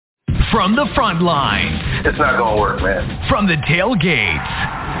From the front lines. It's not going to work, man. From the tailgates.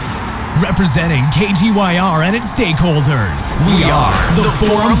 Representing KGYR and its stakeholders. We are the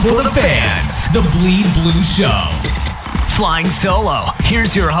Forum for the Fans. The Bleed Blue Show. Flying solo.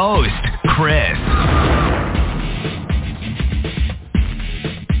 Here's your host, Chris.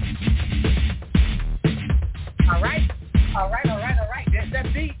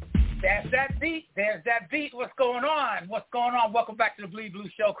 There's that beat. What's going on? Welcome back to the Bleed Blue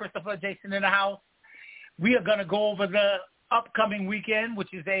Show. Christopher, Jason in the house. We are going to go over the upcoming weekend,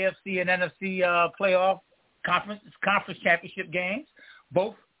 which is AFC and NFC playoff conference championship games.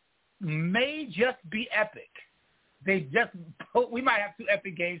 Both may just be epic. We might have two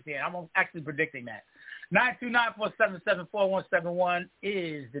epic games here. I'm actually predicting that. 929-477-4171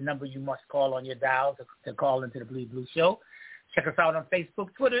 is the number you must call on your dial to call into the Bleed Blue Show. Check us out on Facebook,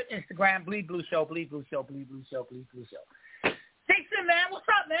 Twitter, Instagram, Bleed Blue Show, Bleed Blue Show, Bleed Blue Show, Bleed Blue Show. Jason, man, what's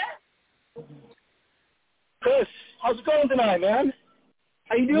up, man? Chris, how's it going tonight, man?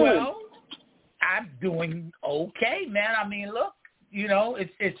 How you doing? Well, I'm doing okay, man. I mean, look,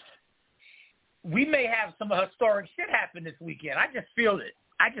 it's we may have some historic shit happen this weekend. I just feel it,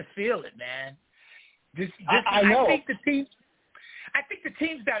 man. I know. I think the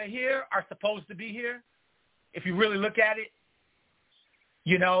teams that are here are supposed to be here. If you really look at it.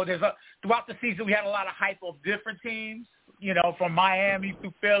 Throughout the season, we had a lot of hype of different teams, from Miami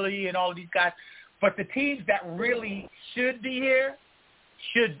to Philly and all of these guys. But the teams that really should be here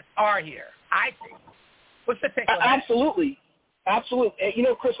are here, I think. What's the take on that? Absolutely.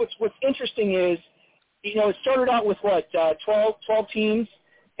 Chris, what's interesting is, it started out with 12 teams,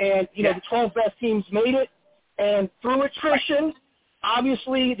 and, the 12 best teams made it. And through attrition,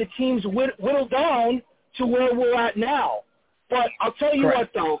 obviously the teams whittled down to where we're at now. But I'll tell you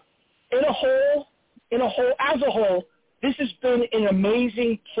what, though, as a whole, this has been an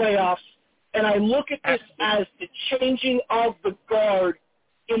amazing playoffs, and I look at this as the changing of the guard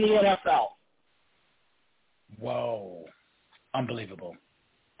in the NFL. Whoa. Unbelievable.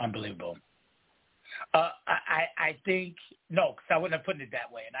 I think, no, because I wouldn't have put it that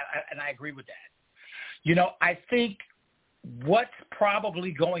way, and I agree with that. I think what's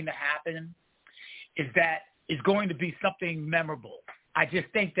probably going to happen is that is going to be something memorable. I just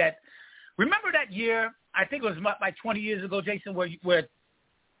think that, remember that year, I think it was like 20 years ago, Jason, where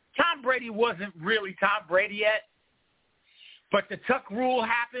Tom Brady wasn't really Tom Brady yet, but the Tuck rule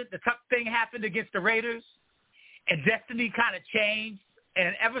happened, the Tuck thing happened against the Raiders, and destiny kind of changed,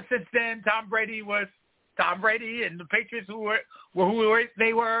 and ever since then, Tom Brady was Tom Brady, and the Patriots were who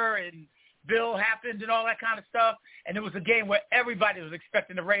they were, and Bill happened and all that kind of stuff. And it was a game where everybody was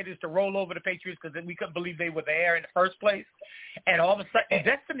expecting the Raiders to roll over the Patriots because we couldn't believe they were there in the first place. And all of a sudden,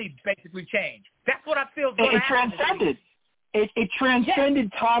 destiny basically changed. That's what I feel. It transcended. It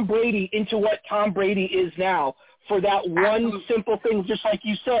transcended Tom Brady into what Tom Brady is now for that one simple thing, just like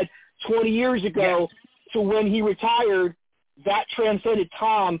you said, 20 years ago to when he retired, that transcended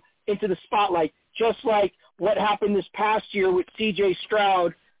Tom into the spotlight, just like what happened this past year with C.J.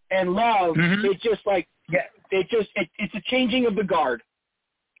 Stroud and Love. Mm-hmm. It's just like it's a changing of the guard.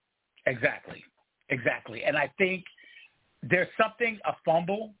 Exactly. And I think there's something, a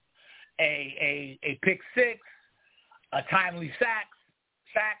fumble, a pick six, a timely sack,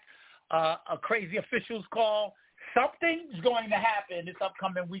 a crazy officials call. Something's going to happen this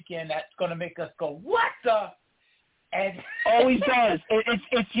upcoming weekend that's going to make us go, what the? And always does.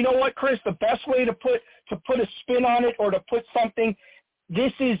 It's you know what, Chris? The best way to put a spin on it or to put something.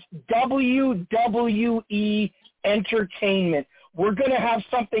 This is WWE entertainment. We're going to have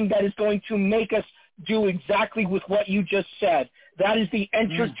something that is going to make us do exactly with what you just said. That is the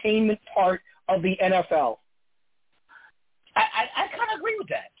entertainment part of the NFL. I kind of agree with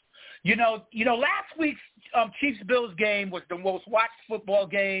that. Last week's Chiefs-Bills game was the most watched football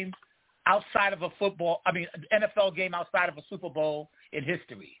game outside of NFL game outside of a Super Bowl in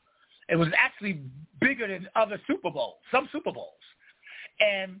history. It was actually bigger than some Super Bowls.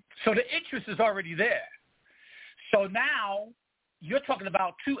 And so the interest is already there. So now you're talking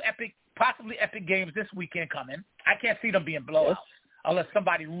about two possibly epic games this weekend coming. I can't see them being blowouts unless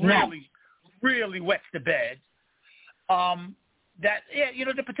somebody really wets the bed. The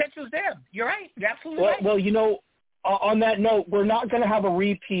potential is there. You're right. You're absolutely right. Well, on that note, we're not going to have a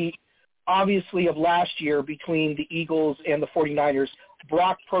repeat, obviously, of last year between the Eagles and the 49ers.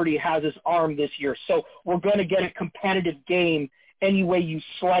 Brock Purdy has his arm this year. So we're going to get a competitive game any way you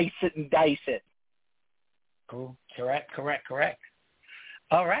slice it and dice it. Cool. Correct.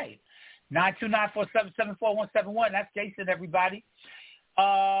 All right. 929-477-4171. That's Jason, everybody.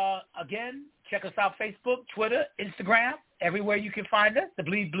 Again, check us out, Facebook, Twitter, Instagram, everywhere you can find us, The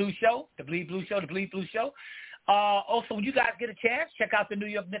Bleed Blue Show, The Bleed Blue Show, The Bleed Blue Show. Also, when you guys get a chance, check out the New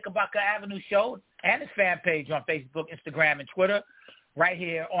York Knickerbocker Avenue Show and its fan page on Facebook, Instagram, and Twitter. Right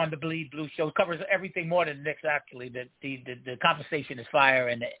here on the Bleed Blue Show. It covers everything more than the Knicks, actually. The conversation is fire,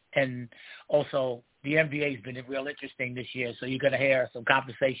 and also the NBA's been real interesting this year, so you're going to hear some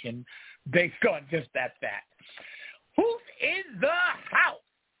conversation based on just that fact. Who's in the house?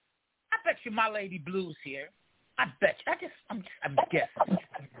 I bet you my lady Blue's here. I bet you. I'm guessing.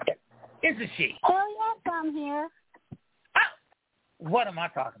 Is it she? Oh, yes, I'm here. Oh, what am I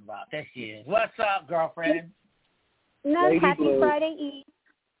talking about? There she is. What's up, girlfriend? No, happy Friday Eve.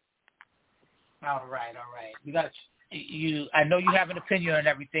 All right. I know you have an opinion on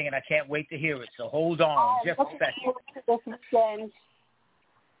everything, and I can't wait to hear it. So hold on, just a second.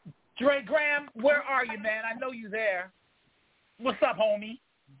 Dre Graham, where are you, man? I know you there. What's up, homie?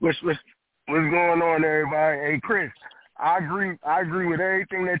 What's going on, everybody? Hey, Chris, I agree with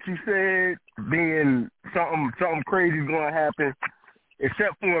everything that you said. Being something crazy is going to happen,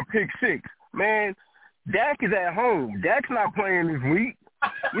 except for a pick six, man. Dak is at home. Dak's not playing this week.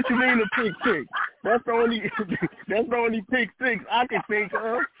 What you mean a pick six? That's the only pick six I can think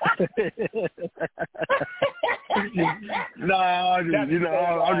of. Nah, I'm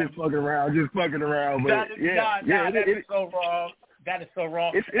just fucking around. But that is so wrong. That is so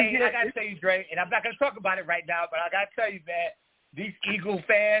wrong. Hey, I gotta tell you, Dre, and I'm not gonna talk about it right now, but I gotta tell you, man. These Eagle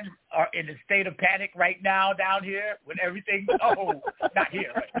fans are in a state of panic right now down here with everything. Oh, not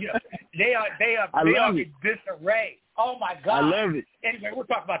here, but they are in disarray. Oh my God! I love it. Anyway, we'll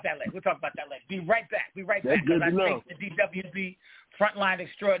talk about that later. Be right back. That's good to know. I think the DWB frontline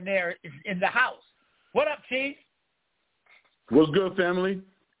extraordinaire is in the house. What up, Chief? What's good, family?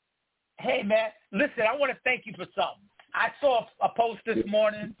 Hey, man. Listen, I want to thank you for something. I saw a post this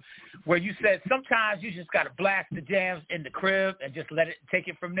morning where you said sometimes you just got to blast the jams in the crib and just take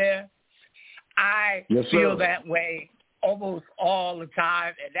it from there. I feel that way almost all the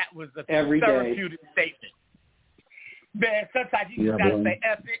time, and that was a therapeutic statement. Man, sometimes you just got to say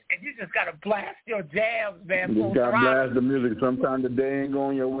F it, and you just got to blast your jams, man. You just got to blast the music. Sometimes the day ain't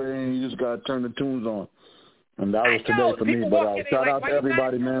going your way, and you just got to turn the tunes on. And that was today for me, but shout out to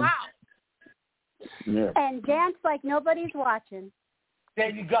everybody, man. Yeah. And dance like nobody's watching. There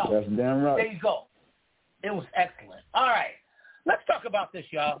you go. That's damn right. There you go. It was excellent. All right, let's talk about this,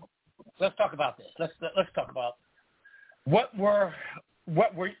 y'all. Let's talk about this. Let's talk about what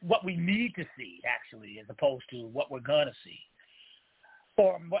we need to see, actually, as opposed to what we're gonna see,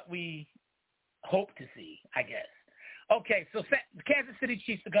 or what we hope to see, I guess. Okay, so the Kansas City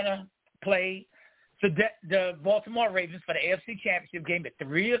Chiefs are gonna play the Baltimore Ravens for the AFC Championship game at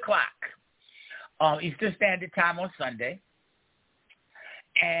 3:00. Eastern Standard Time on Sunday.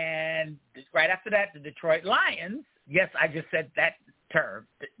 And right after that, the Detroit Lions, yes, I just said that term.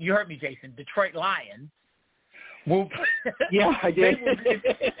 You heard me, Jason. Detroit Lions will Yeah, I did.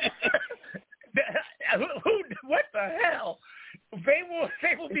 What the hell? They will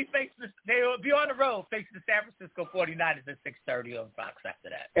be on the road facing the San Francisco 49ers at 6:30 on Fox after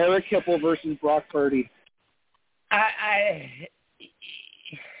that. Eric Hipple versus Brock Purdy.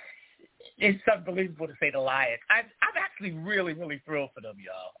 It's unbelievable to say the Lions. I'm actually really, really thrilled for them,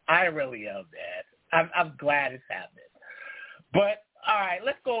 y'all. I really am, man. I'm glad it's happening. But, all right,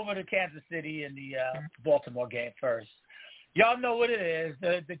 let's go over to Kansas City and the Baltimore game first. Y'all know what it is.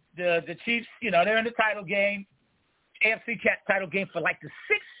 The Chiefs, they're in the title game, AFC title game for like the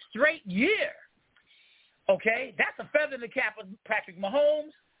 6th straight year. Okay? That's a feather in the cap of Patrick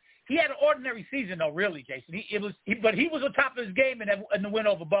Mahomes. He had an ordinary season, though, really, Jason. But he was on top of his game in the win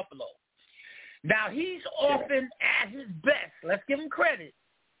over Buffalo. Now, he's often at his best, let's give him credit,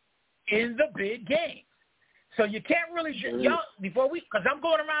 in the big games. So you can't really, y'all, because I'm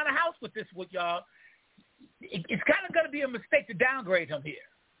going around the house with y'all, it's kind of going to be a mistake to downgrade him here.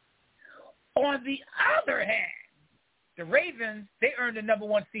 On the other hand, the Ravens, they earned the number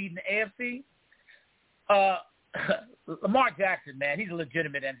 1 seed in the AFC. Lamar Jackson, man, he's a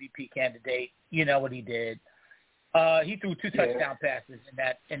legitimate MVP candidate. You know what he did. He threw 2 touchdown passes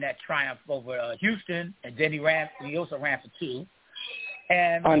in that triumph over Houston, and then he also ran for 2.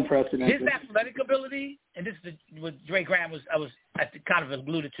 And unprecedented. His athletic ability, and this is what Dre Graham I kind of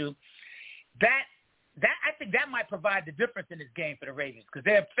alluded to, that I think that might provide the difference in this game for the Ravens because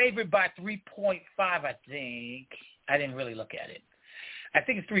they're favored by 3.5. I think I didn't really look at it. I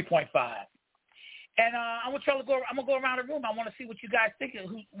think it's 3.5. And I'm gonna go around the room. I want to see what you guys think.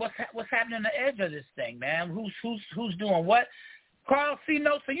 What's happening on the edge of this thing, man? Who's doing what? Carl C.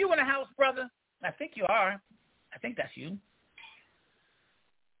 Notes, are you in the house, brother? I think you are. I think that's you.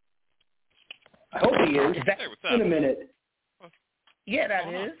 I hope he is. Hey, what's up? In a minute. Yeah,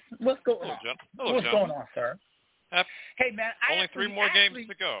 that is. What's going on? What's going on, sir? Hey, man. Only three more games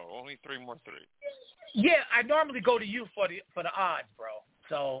to go. Only three more. Yeah, I normally go to you for the odds, bro.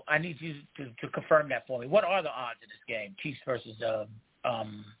 So I need you to confirm that for me. What are the odds of this game, Chiefs versus the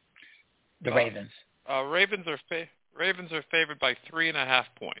Ravens? Ravens are favored by 3.5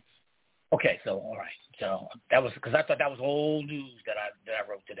 points. Okay, so all right. So that was because I thought that was old news that I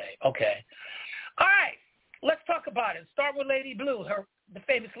wrote today. Okay. All right. Let's talk about it. Start with Lady Blue, the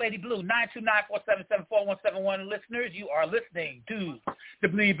famous Lady Blue, 929-477-4171. Listeners, you are listening to the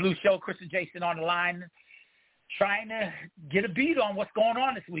Bleed Blue Show. Chris and Jason on the line, trying to get a beat on what's going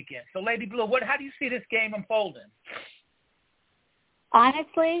on this weekend. So, Lady Blue, how do you see this game unfolding?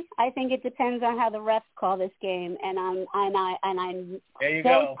 Honestly, I think it depends on how the refs call this game, and I'm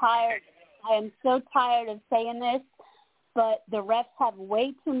so tired. I am so tired of saying this, but the refs have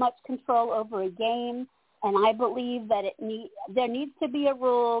way too much control over a game. And I believe that there needs to be a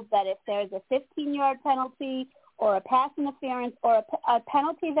rule that if there's a 15-yard penalty or a pass interference or a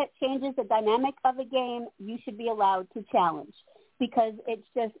penalty that changes the dynamic of a game, you should be allowed to challenge, because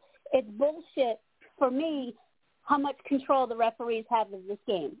it's bullshit for me how much control the referees have of this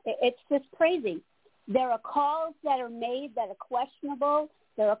game. It's just crazy. There are calls that are made that are questionable.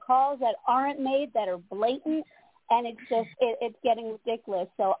 There are calls that aren't made that are blatant, and it's getting ridiculous.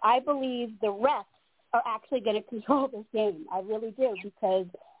 So I believe the refs are actually going to control this game. I really do, because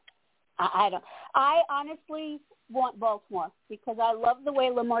I honestly want Baltimore, because I love the way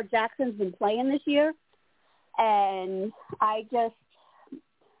Lamar Jackson's been playing this year, and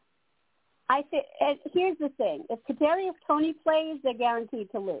here's the thing: if Kadarius Toney plays, they're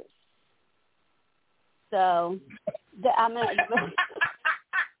guaranteed to lose. So I'm gonna.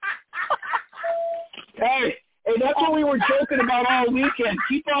 Hey, that's what we were joking about all weekend.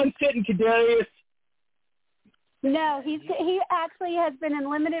 Keep on sitting, Kadarius. No, he actually has been in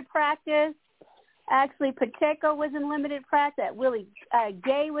limited practice. Actually, Pacheco was in limited practice. Willie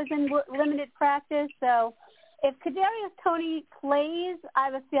Gay was in limited practice. So if Kadarius Toney plays, I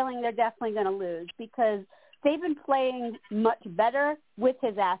have a feeling they're definitely going to lose, because they've been playing much better with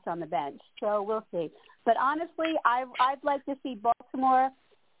his ass on the bench. So we'll see. But honestly, I'd like to see Baltimore.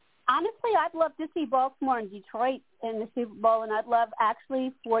 Honestly, I'd love to see Baltimore and Detroit in the Super Bowl, and I'd love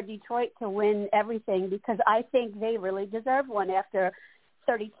actually for Detroit to win everything, because I think they really deserve one after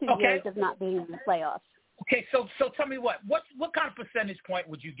 32 years of not being in the playoffs. Okay, so tell me what kind of percentage point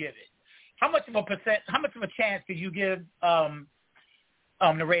would you give it? How much of a chance do you give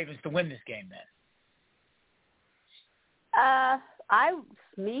the Ravens to win this game then?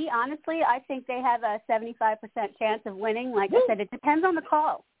 Honestly, I think they have a 75% chance of winning. Like I said, it depends on the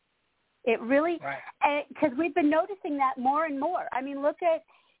call. It really, because we've been noticing that more and more. I mean, look at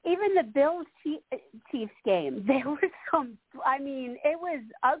even the Bills Chiefs game. There was it was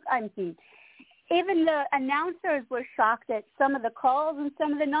ugly. Even the announcers were shocked at some of the calls and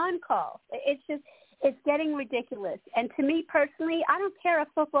some of the non-calls. It's getting ridiculous. And to me personally, I don't care if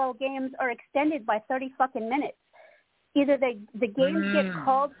football games are extended by 30 fucking minutes. Either the games get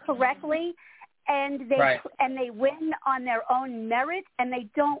called correctly, and they win on their own merit, and they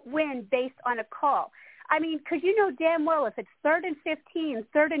don't win based on a call. I mean, because you know damn well if it's 3rd and 15,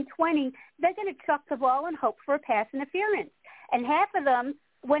 3rd and 20, they're going to chuck the ball and hope for a pass interference. And half of them,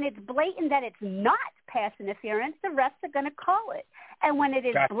 when it's blatant that it's not pass interference, the refs are going to call it. And when it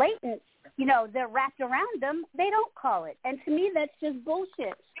is blatant, they're wrapped around them, they don't call it. And to me, that's just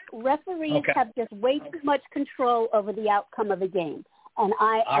bullshit. Referees have just way too much control over the outcome of a game. And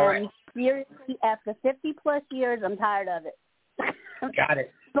I am seriously, after 50-plus years, I'm tired of it. Got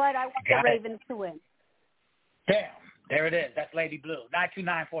it. But I want the Ravens to win. Damn. There it is. That's Lady Blue.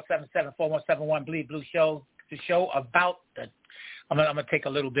 929-477-4171, Bleed Blue Show. The show about I'm gonna take a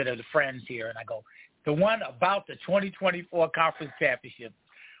little bit of the friends here, and I go, the one about the 2024 Conference Championship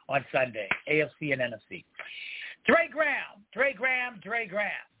on Sunday, AFC and NFC. Dre Graham.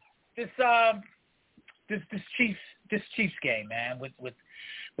 This Chiefs game, man, with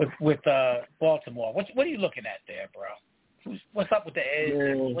Baltimore. What are you looking at there, bro? What's up with the edge?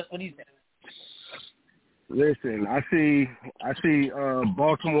 What do you think? Listen, I see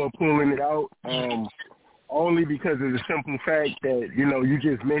Baltimore pulling it out, only because of the simple fact that, you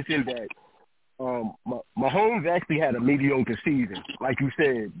just mentioned that Mahomes actually had a mediocre season, like you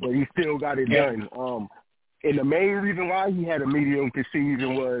said, but he still got it done. And the main reason why he had a mediocre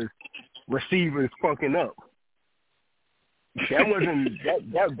season was receivers fucking up. That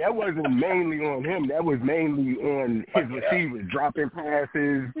wasn't mainly on him. That was mainly on his receivers, dropping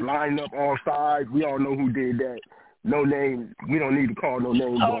passes, lining up all sides. We all know who did that. No name. We don't need to call no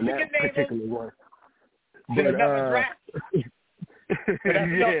names on that particular one. But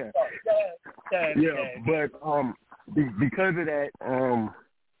Yeah. But because of that,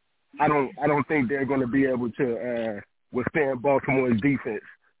 I don't think they're going to be able to withstand Baltimore's defense.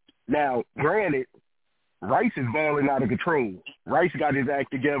 Now, granted, Rice is balling out of control. Rice got his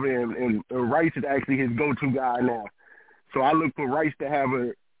act together, and Rice is actually his go-to guy now. So I look for Rice to have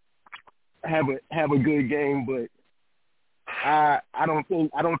a good game, but I don't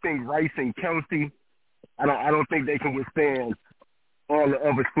think Rice and Kelsey, I don't think they can withstand all the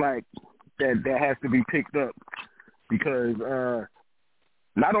other slack that has to be picked up, because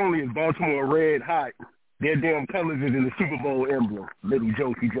not only is Baltimore red hot, their damn colors is in the Super Bowl emblem. Little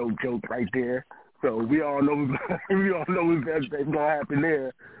jokey joke right there. So we all know that's going to happen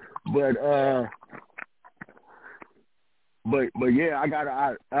there. But yeah, I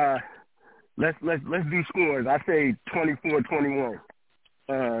gotta let's do scores. I say 24-21,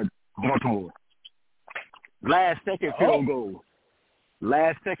 Baltimore. Last second field goal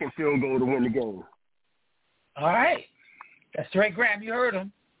to win the game. All right, that's Trey Graham. You heard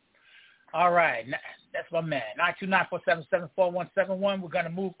him. All right, that's my man. 929-477-4171. We're gonna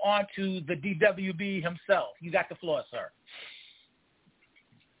move on to the DWB himself. You got the floor, sir.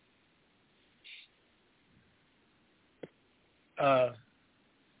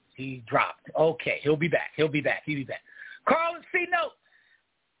 He dropped. Okay, he'll be back. Carl and C Notes.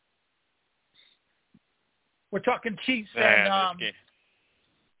 We're talking Chiefs and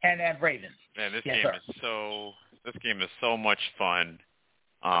Ravens. Man, this yes, game sir. This game is so much fun.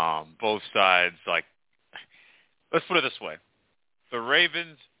 Both sides, like, let's put it this way: the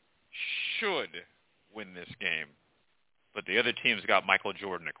Ravens should win this game, but the other team's got Michael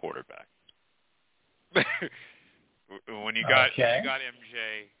Jordan at quarterback. When you got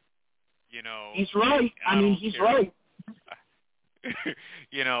MJ, you know, he's right. He's right.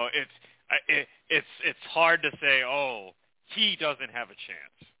 You know, it's hard to say, oh, he doesn't have a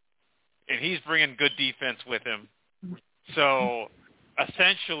chance, and he's bringing good defense with him. So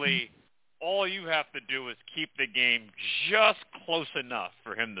essentially, all you have to do is keep the game just close enough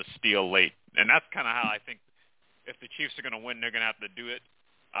for him to steal late, and that's kind of how I think if the Chiefs are going to win, they're going to have to do it.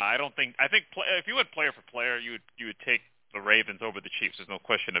 I think if you went player for player, you would take the Ravens over the Chiefs. There's no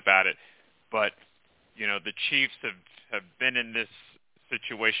question about it. But you know, the Chiefs have been in this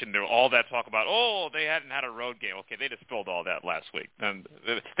situation. There all that talk about, oh, they hadn't had a road game. Okay, they dispelled all that last week. And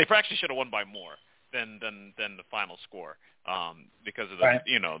they actually should have won by more than the final score because of the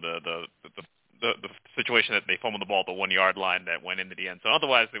the situation that they fumbled the ball at the 1 yard line that went into the end zone.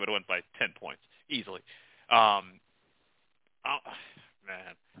 Otherwise, they would have won by 10 points easily.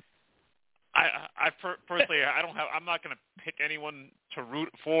 Man, I personally, I'm not going to pick anyone to root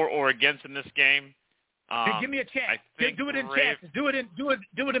for or against in this game. Give me a chance. Do it in chances. Do it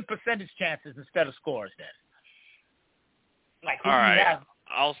in percentage chances instead of scores. Then. Like all right,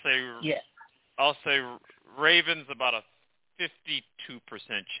 I'll say Ravens about a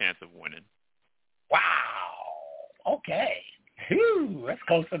 52% chance of winning. Wow. Okay. Whew, that's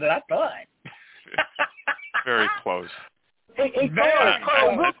closer than I thought. Very close. Hey,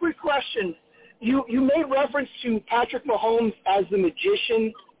 Carl, real quick question. You made reference to Patrick Mahomes as the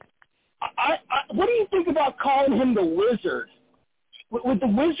magician. What do you think about calling him the wizard? Would the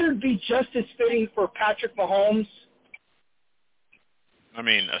wizard be just as fitting for Patrick Mahomes? I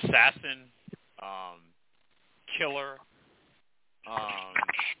mean, assassin, killer,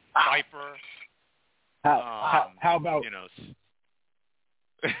 viper. How about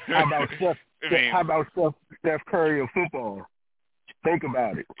Steph Curry of football? Think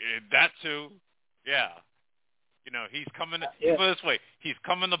about it. That too, yeah. You know, he's coming. Put it this way: he's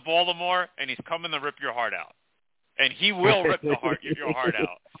coming to Baltimore, and he's coming to rip your heart out, and he will rip your heart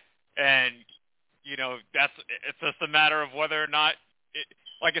out. And you know, it's just a matter of whether or not.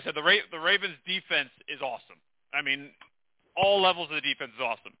 Like I said, the Ravens' defense is awesome. I mean, all levels of the defense is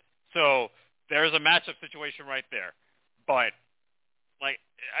awesome. So there's a matchup situation right there. But like,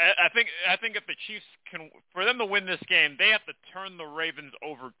 I think if the Chiefs for them to win this game, they have to turn the Ravens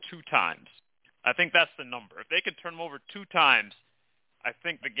over 2 times. I think that's the number. If they can turn them over 2 times, I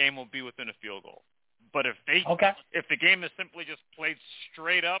think the game will be within a field goal. But if the game is simply just played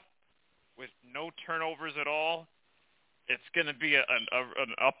straight up with no turnovers at all, it's going to be an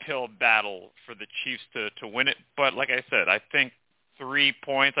uphill battle for the Chiefs to win it. But like I said, I think 3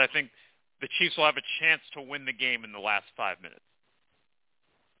 points. I think the Chiefs will have a chance to win the game in the last 5 minutes.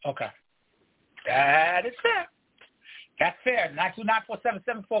 Okay. That is fair. That's fair.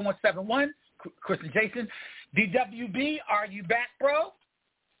 929-477-4171. Chris and Jason. DWB, are you back, bro?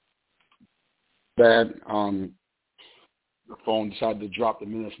 Bad. The phone decided to drop the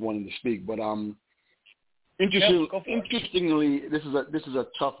minutes wanting to speak. But Interestingly, this is a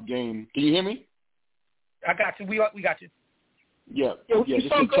tough game. Can you hear me? I got you. We got you. Yeah. This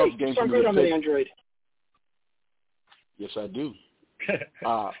is a tough game for me to on the Android. Yes, I do.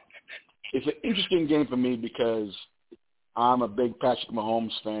 It's an interesting game for me because I'm a big Patrick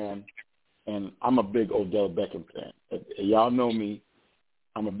Mahomes fan, and I'm a big Odell Beckham fan. Y'all know me.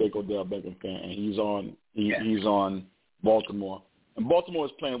 I'm a big Odell Beckham fan, and he's on Baltimore, and Baltimore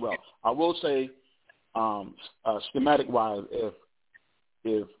is playing well. I will say, schematic-wise, if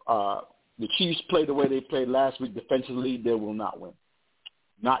the Chiefs play the way they played last week defensively, they will not win.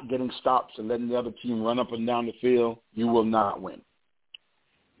 Not getting stops and letting the other team run up and down the field, you will not win.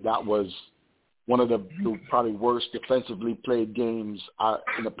 That was one of the probably worst defensively played games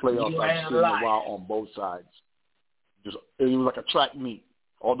in the playoffs I've seen in a while on both sides. It was like a track meet.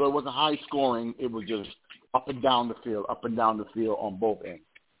 Although it wasn't high scoring, it was just up and down the field on both ends.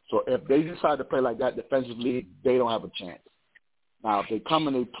 So if they decide to play like that defensively, they don't have a chance. Now, if they come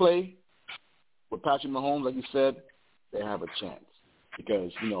and they play with Patrick Mahomes, like you said, they have a chance.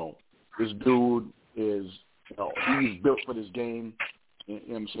 Because, this dude is, he's built for this game. You know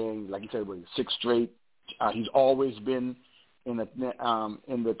what I'm saying? Like you said, 6 straight. He's always been in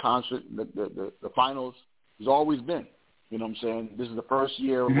the concert, the finals. He's always been. You know what I'm saying? This is the first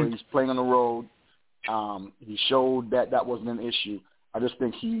year where he's playing on the road. He showed that wasn't an issue. I just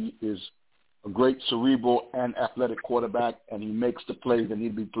think he is a great cerebral and athletic quarterback, and he makes the plays that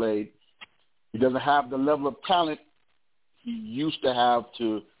need to be played. He doesn't have the level of talent he used to have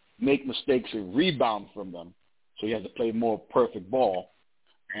to make mistakes and rebound from them. So he has to play more perfect ball.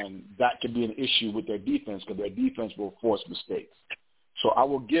 And that could be an issue with their defense because their defense will force mistakes. So I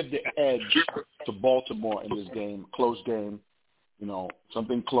will give the edge to Baltimore in this game, close game,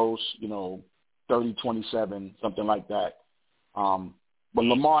 something close, 30-27, something like that. But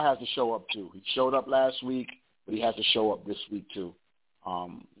Lamar has to show up too. He showed up last week, but he has to show up this week too.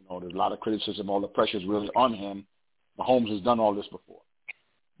 There's a lot of criticism. All the pressure is really on him. Mahomes has done all this before.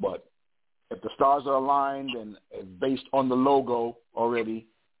 But if the stars are aligned and based on the logo already,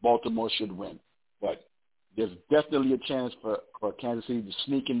 Baltimore should win. But there's definitely a chance for Kansas City to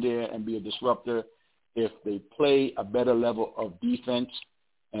sneak in there and be a disruptor if they play a better level of defense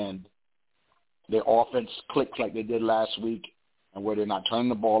and their offense clicks like they did last week and where they're not turning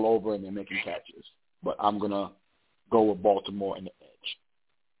the ball over and they're making catches. But I'm going to go with Baltimore in the edge.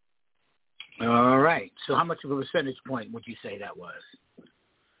 All right. So how much of a percentage point would you say that was?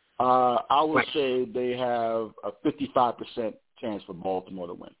 I would say they have a 55% chance for Baltimore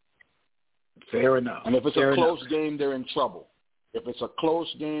to win. Fair enough. And if it's a close game, they're in trouble. If it's a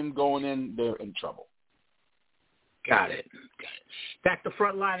close game going in, they're in trouble. Got it. That's the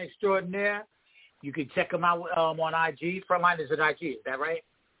Frontline Extraordinaire. You can check them out on IG. Frontline is at IG. Is that right?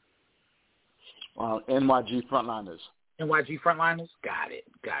 NYG Frontliners. NYG Frontliners? Got it.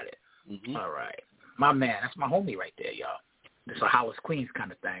 Mm-hmm. All right. My man. That's my homie right there, y'all. This is a Hollis Queens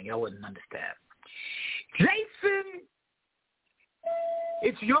kind of thing. Y'all wouldn't understand. Jason,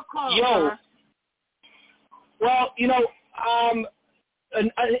 it's your call. Yo. Well,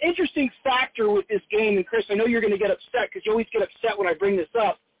 an interesting factor with this game, and Chris, I know you're going to get upset because you always get upset when I bring this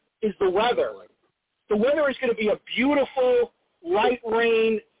up, is the weather. The weather is going to be a beautiful, light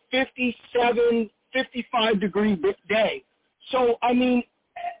rain, 57, 55-degree day. So,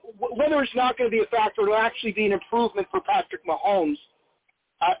 weather is not going to be a factor. It'll actually be an improvement for Patrick Mahomes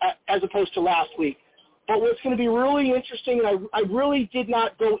as opposed to last week. But what's going to be really interesting, and I really did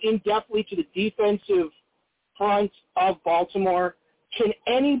not go in-depthly to the defensive front of Baltimore. Can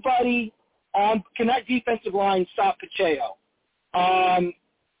that defensive line stop Pacheco? I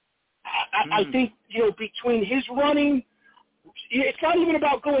think, between his running, it's not even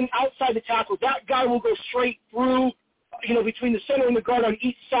about going outside the tackle. That guy will go straight through, between the center and the guard on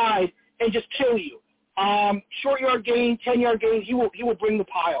each side and just kill you. Short yard gain, 10-yard gain, he will bring the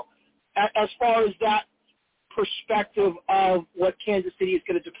pile. As far as that perspective of what Kansas City is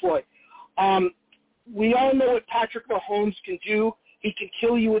going to deploy. We all know what Patrick Mahomes can do. He can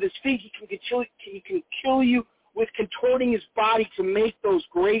kill you with his feet. He can kill you with contorting his body to make those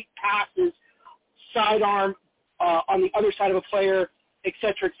great passes, sidearm on the other side of a player, et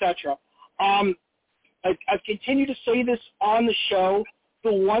cetera, et cetera. I've continued to say this on the show.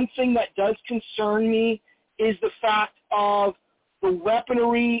 The one thing that does concern me is the fact of the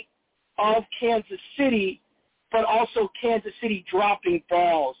weaponry of Kansas City, but also Kansas City dropping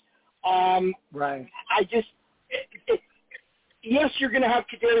balls. Right. Yes, you're going to have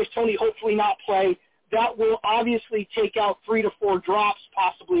Kadarius Toney hopefully not play. That will obviously take out 3 to 4 drops,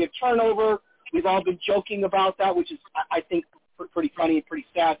 possibly a turnover. We've all been joking about that, which is, I think, pretty funny and pretty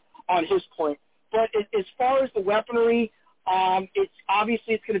sad on his point. But as far as the weaponry, it's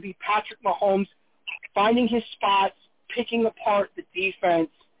obviously it's going to be Patrick Mahomes finding his spots, picking apart the defense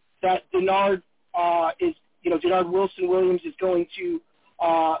that Denard Wilson-Williams is going to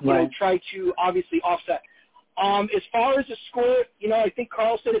try to obviously offset. As far as the score, I think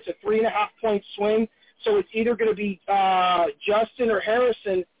Carl said it's a 3.5-point swing, so it's either going to be Justin or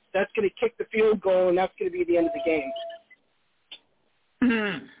Harrison that's going to kick the field goal, and that's going to be the end of the game.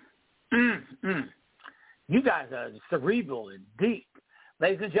 You guys are cerebral and deep.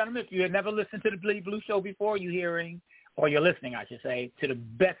 Ladies and gentlemen, if you have never listened to the Bleed Blue Show before, you're listening, I should say, to the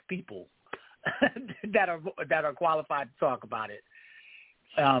best people that are qualified to talk about it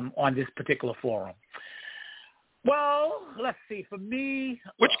on this particular forum. Well, let's see. For me,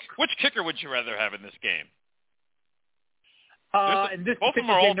 which kicker would you rather have in this game? In this both of them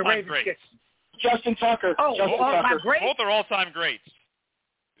are game, the all-time Ravens greats. Justin Tucker. My great. Both are all-time greats.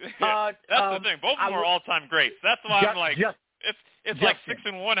 That's the thing. Both of them are all-time greats. That's why I'm like, it's like 6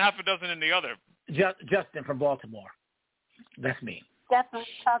 in one, half a dozen in the other. Justin from Baltimore. That's me. Definitely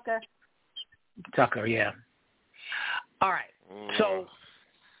Tucker, yeah. All right.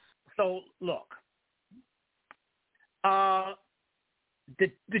 So look.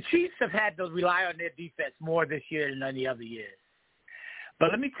 The Chiefs have had to rely on their defense more this year than any other years.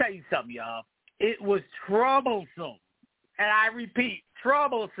 But let me tell you something, y'all. It was troublesome, and I repeat,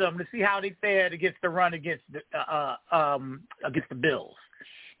 troublesome to see how they fared against the run against the Bills.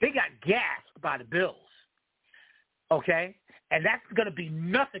 They got gassed by the Bills, okay? And that's going to be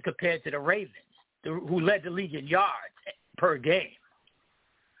nothing compared to the Ravens, who led the league in yards per game,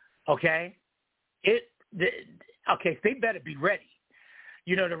 okay? Okay, they better be ready.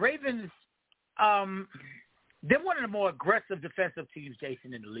 The Ravens, they're one of the more aggressive defensive teams,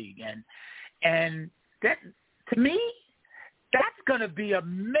 Jason, in the league. And that, to me, that's going to be a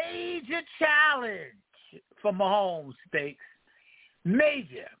major challenge for Mahomes, Stakes.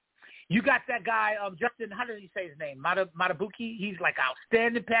 Major. You got that guy, Justin, how did he say his name? Matabuki? He's like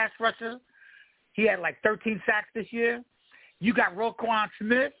outstanding pass rusher. He had like 13 sacks this year. You got Roquan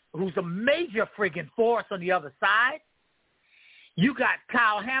Smith, who's a major friggin' force on the other side. You got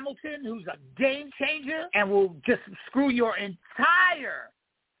Kyle Hamilton, who's a game changer and will just screw your entire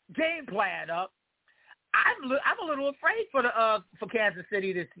game plan up. I'm a little afraid for Kansas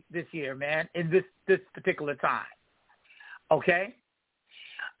City this year, man, in this particular time. Okay?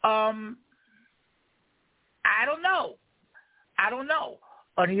 I don't know.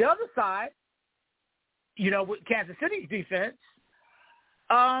 On the other side, with Kansas City's defense,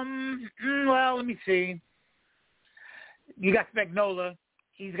 well, let me see. You got Spagnuolo.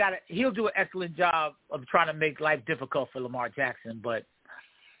 He'll do an excellent job of trying to make life difficult for Lamar Jackson,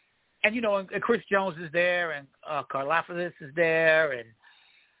 and Chris Jones is there, and Karlaftis is there, and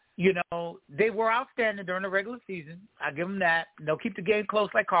they were outstanding during the regular season. I give them that. They'll keep the game close,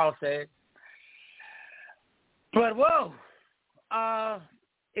 like Carl said. But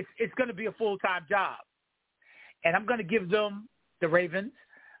it's going to be a full-time job, and I'm going to give them, the Ravens,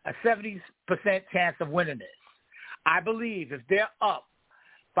 a 70% chance of winning this. I believe if they're up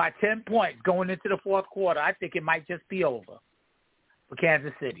by 10 points going into the fourth quarter, I think it might just be over for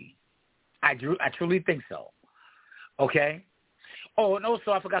Kansas City. I truly think so. Okay? Oh, and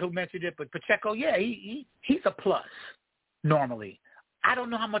also I forgot who mentioned it, but Pacheco, yeah, he's a plus normally. I don't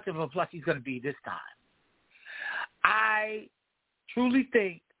know how much of a plus he's going to be this time. I truly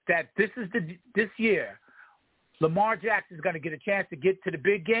think that this year, Lamar Jackson is going to get a chance to get to the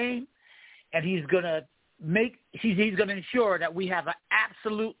big game, and he's going to ensure that we have an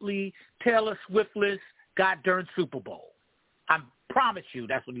absolutely Taylor Swift-less goddamn Super Bowl. I promise you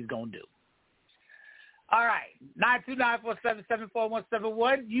that's what he's going to do. All right,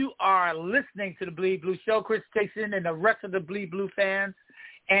 929-477-4171. You are listening to the Bleed Blue Show. Chris Jason and the rest of the Bleed Blue fans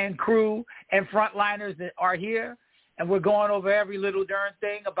and crew and frontliners that are here, and we're going over every little darn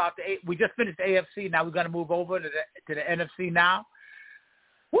thing about we just finished the AFC. Now we're going to move over to the NFC now.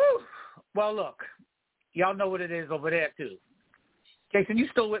 Woo! Well, look, y'all know what it is over there too. Jason, you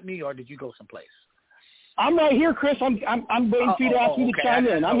still with me, or did you go someplace? I'm right here, Chris. I'm waiting for you to ask me to chime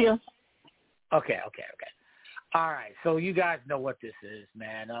in. I'm here. Okay. All right, so you guys know what this is,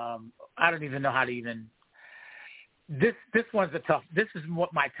 man. I don't even know how to even. This one's This is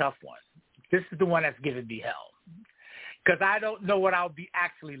my tough one. This is the one that's giving me hell because I don't know what I'll be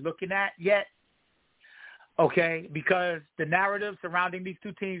actually looking at yet. Okay, because the narrative surrounding these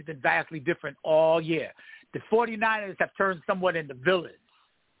two teams has been vastly different all year. The 49ers have turned somewhat into villains,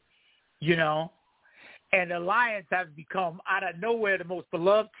 and the Lions have become out of nowhere the most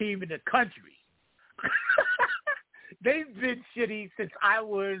beloved team in the country. They've been shitty since I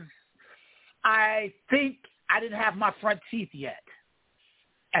was I think I didn't have my front teeth yet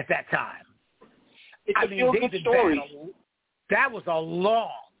at that time. It's a feel-good story. That was a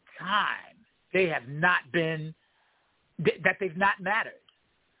long time. They have not been that they've not mattered,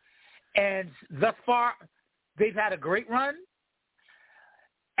 and thus far they've had a great run.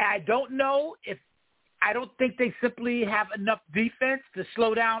 I don't think they simply have enough defense to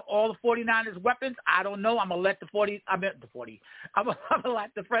slow down all the 49ers' weapons. I don't know. I'm going to let I'm going to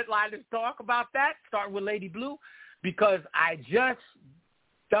let the frontliners talk about that, starting with Lady Blue, because I just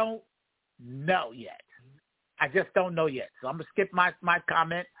don't know yet. So I'm going to skip my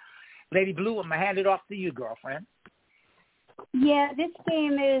comment. Lady Blue, I'm going to hand it off to you, girlfriend. Yeah, this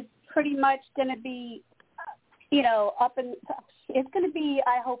game is pretty much going to be, it's going to be,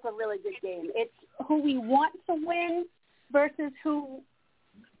 I hope, a really good game. It's who we want to win versus who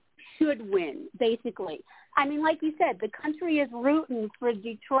should win, basically. I mean, like you said, the country is rooting for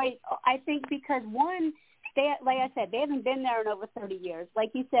Detroit, I think, because, one, like I said, they haven't been there in over 30 years.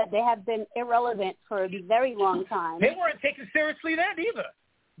 Like you said, they have been irrelevant for a very long time. They weren't taken seriously then either.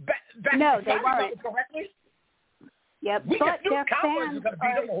 Back no, they weren't. Correctly? Yep, we but their fans were going to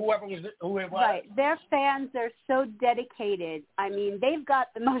beat them, who it was. Right, their fans are so dedicated. I mean, they've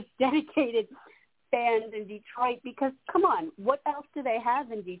got the most dedicated fans in Detroit because, come on, what else do they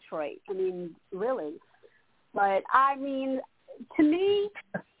have in Detroit? I mean, really. But, I mean, to me,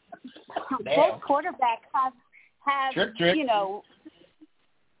 both quarterbacks have trick.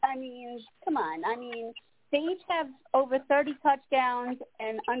 I mean, come on. I mean, they each have over 30 touchdowns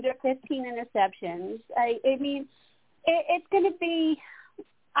and under 15 interceptions. I mean, it's going to be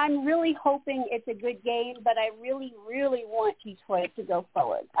 – I'm really hoping it's a good game, but I really, really want Detroit to go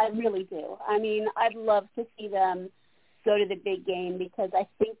forward. I really do. I mean, I'd love to see them go to the big game because I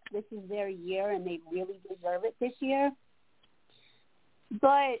think this is their year and they really deserve it this year.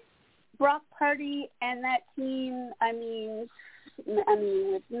 But Brock Purdy and that team, I mean,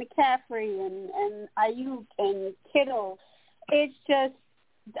 with McCaffrey and Ayuk and Kittle, it's just,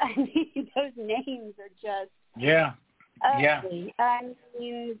 I mean, those names are just ugly.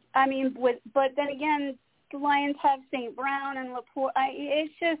 But then again, the Lions have St. Brown and Laporte.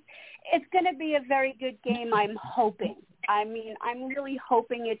 It's going to be a very good game, I'm hoping. I mean, I'm really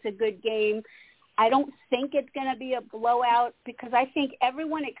hoping it's a good game. I don't think it's going to be a blowout because I think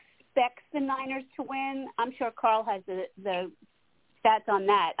everyone expects the Niners to win. I'm sure Carl has the stats on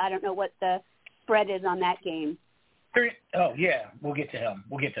that. I don't know what the spread is on that game. Oh yeah, we'll get to him.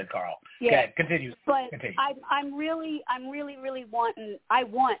 We'll get to Carl. Yeah, okay, continue. But I'm really wanting. I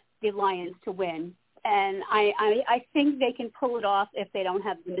want the Lions to win, and I think they can pull it off if they don't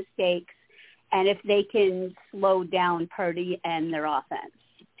have the mistakes, and if they can slow down Purdy and their offense.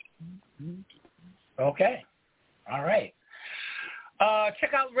 Okay, all right.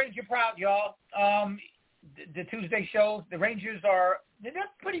 Check out Ranger Proud, y'all. The Tuesday shows. The Rangers they're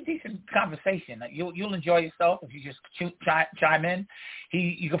a pretty decent conversation. You'll enjoy yourself if you just chime in.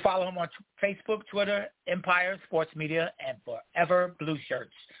 You can follow him on Facebook, Twitter, Empire Sports Media, and Forever Blue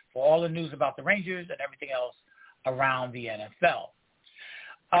Shirts for all the news about the Rangers and everything else around the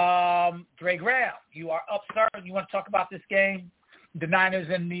NFL. Dre Graham, you are up, sir. You want to talk about this game? The Niners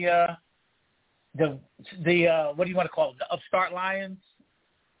and the what do you want to call it? The upstart Lions?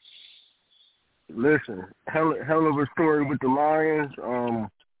 Listen, hell of a story with the Lions.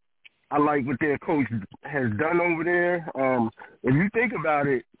 I like what their coach has done over there. If you think about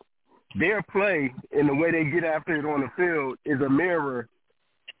it, their play and the way they get after it on the field is a mirror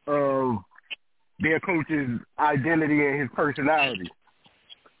of their coach's identity and his personality.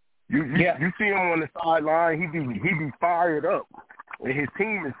 You see him on the sideline, he be fired up, and his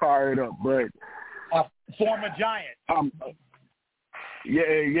team is fired up. But former Giant. Yeah,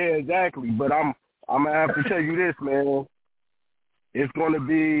 exactly. But I'm gonna have to tell you this, man. It's gonna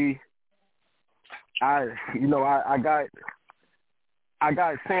be. I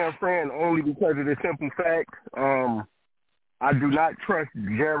got San Fran only because of the simple fact I do not trust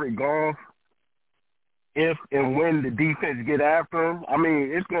Jared Goff if and when the defense get after him. I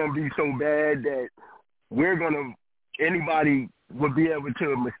mean, it's gonna be so bad that anybody would be able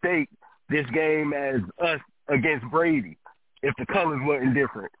to mistake this game as us against Brady if the colors weren't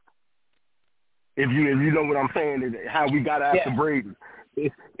different. If you know what I'm saying, is how we got after Brady.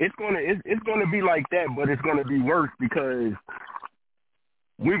 It's gonna be like that, but it's gonna be worse because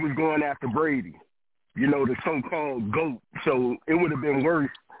we was going after Brady, the so-called GOAT. So it would have been worse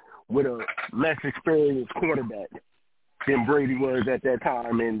with a less experienced quarterback than Brady was at that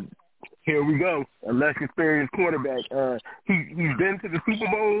time. And here we go, a less experienced quarterback. He's been to the Super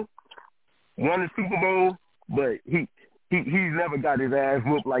Bowl, won the Super Bowl, but he's never got his ass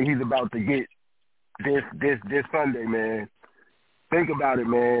whooped like he's about to get this Sunday, man. Think about it,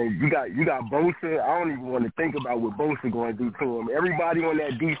 man. You got Bosa. I don't even want to think about what Bosa going to do to him. Everybody on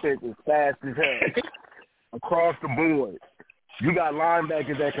that defense is fast as hell across the board. You got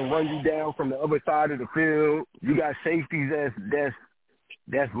linebackers that can run you down from the other side of the field. You got safeties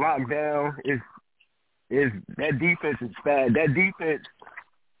that's locked down. Is that defense is fast. That defense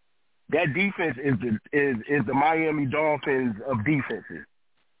is the Miami Dolphins of defenses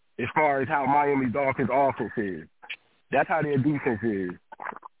as far as how Miami Dolphins offense is. That's how their defense is.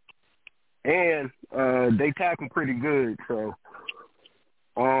 And they tackle pretty good, so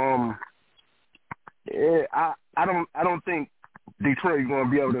I don't think Detroit's going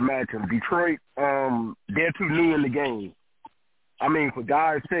to be able to match them. Detroit, they're too new in the game. I mean, for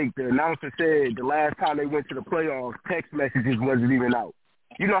God's sake, the announcer said the last time they went to the playoffs, text messages wasn't even out.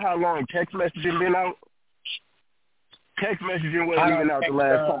 You know how long text messaging been out? Text messaging wasn't even out the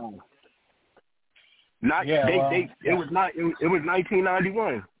last time. It was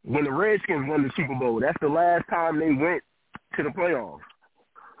 1991 when the Redskins won the Super Bowl. That's the last time they went to the playoffs.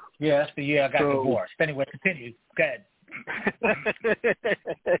 Yeah, that's the year I got divorced. Anyway, continue. Go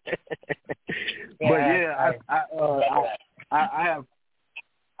ahead. I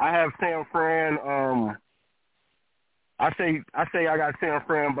have San Fran. I say I got San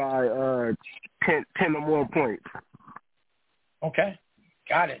Fran by 10 or more points. Okay,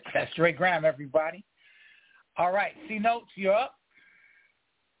 got it. That's Dre Graham, everybody. All right, C-Notes, you're up.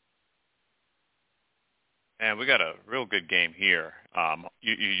 Man, we got a real good game here.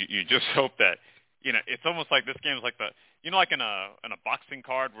 You just hope that, it's almost like this game is like like in a boxing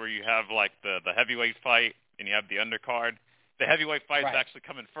card where you have like the heavyweight fight and you have the undercard. The heavyweight fight is actually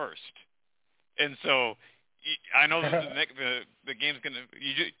coming first, and so I know the game's gonna.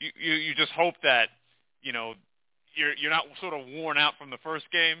 You just hope that you're not sort of worn out from the first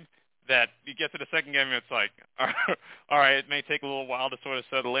game. That you get to the second game, and it's like, all right, it may take a little while to sort of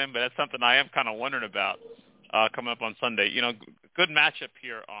settle in, but that's something I am kind of wondering about coming up on Sunday. Good matchup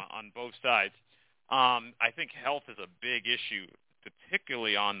here on both sides. I think health is a big issue,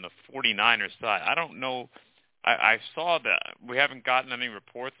 particularly on the 49ers side. I don't know. I saw that we haven't gotten any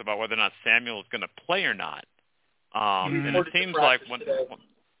reports about whether or not Samuel is going to play or not. And it seems like what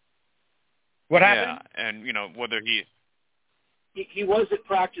happened? Yeah, and whether he was at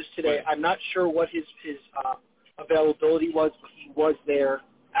practice today. I'm not sure what his availability was, but he was there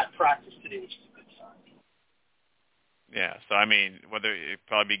at practice today, which is a good sign. Yeah, so I mean, whether it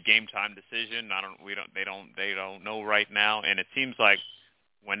probably be game time decision, they don't know right now, and it seems like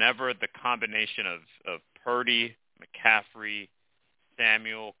whenever the combination of Purdy, McCaffrey,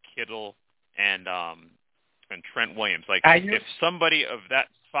 Samuel, Kittle, and Trent Williams, like if somebody of that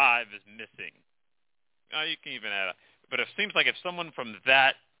five is missing, you can even add. But it seems like if someone from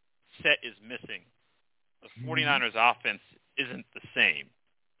that set is missing, the 49ers offense isn't the same.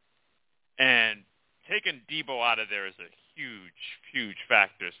 And taking Debo out of there is a huge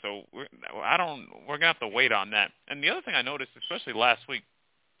factor. So we're gonna have to wait on that. And the other thing I noticed, especially last week,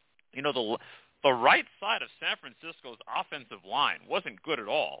 the right side of San Francisco's offensive line wasn't good at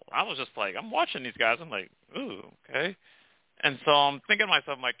all. I was just like, I'm watching these guys, I'm like, ooh, okay. And so I'm thinking to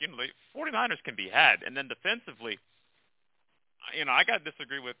myself, like, the 49ers can be had. And then defensively, I got to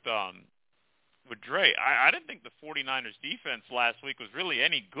disagree with Dre. I didn't think the 49ers defense last week was really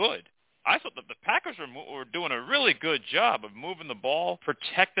any good. I thought that the Packers were doing a really good job of moving the ball,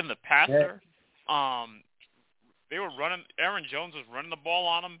 protecting the passer. Yeah. They were running. Aaron Jones was running the ball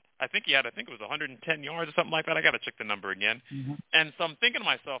on him. I think it was 110 yards or something like that. I got to check the number again. Mm-hmm. And so I'm thinking to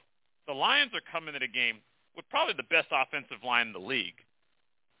myself, the Lions are coming to the game with probably the best offensive line in the league.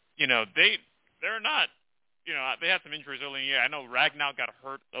 They're not. They had some injuries early in the year. I know Ragnow got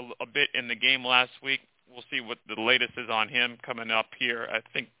hurt a bit in the game last week. We'll see what the latest is on him coming up here. I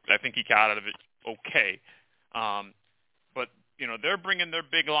think he got out of it okay. But they're bringing their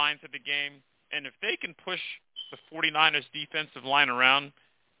big line to the game, and if they can push the 49ers defensive line around,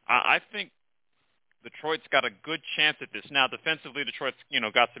 I think Detroit's got a good chance at this. Now, defensively, Detroit's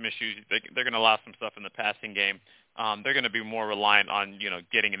got some issues. They're going to allow some stuff in the passing game. They're going to be more reliant on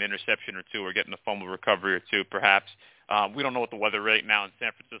getting an interception or two or getting a fumble recovery or two, perhaps. We don't know what the weather right now in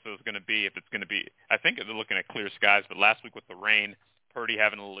San Francisco is going to be. If it's going to be, I think they're looking at clear skies. But last week with the rain, Purdy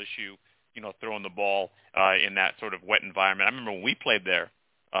having a little issue, throwing the ball in that sort of wet environment. I remember when we played there.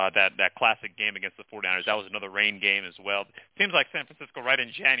 That classic game against the 49ers, that was another rain game as well. Seems like San Francisco right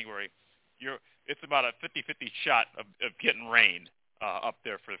in January, it's about a 50-50 shot of getting rain up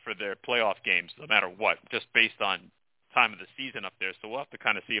there for their playoff games, no matter what, just based on time of the season up there. So we'll have to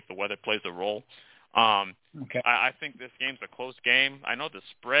kind of see if the weather plays a role. Okay. I think this game's a close game. I know the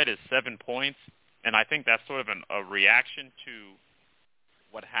spread is 7 points, and I think that's sort of a reaction to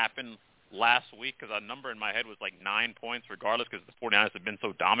what happened last week, because a number in my head was like 9 points regardless, because the 49ers have been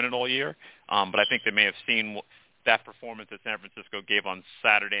so dominant all year. But I think they may have seen that performance that San Francisco gave on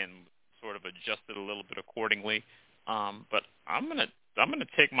Saturday and sort of adjusted a little bit accordingly. But I'm gonna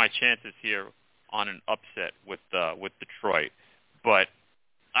take my chances here on an upset with Detroit. But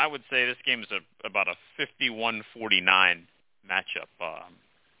I would say this game is about a 51-49 matchup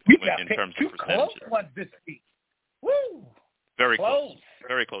in terms of percentages. Close ones this week. Woo! Very close.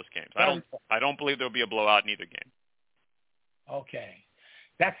 Very close games. I don't believe there'll be a blowout in either game. Okay.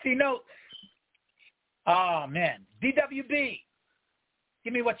 That's C notes. Oh man. DWB.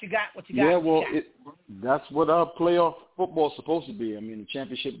 Give me what you got. Yeah, well, that's what playoff football is supposed to be. I mean, the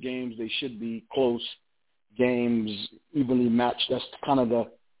championship games, they should be close games, evenly matched. That's kind of the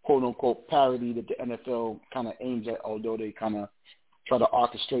quote-unquote parity that the NFL kind of aims at, although they kind of try to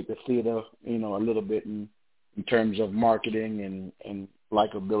orchestrate the theater, a little bit in terms of marketing and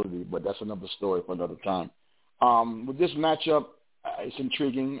likability. But that's another story for another time. With this matchup, it's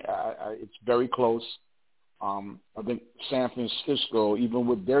intriguing. It's very close. I think San Francisco, even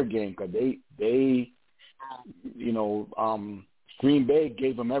with their game, because they Green Bay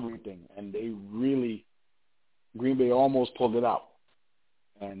gave them everything, and Green Bay almost pulled it out.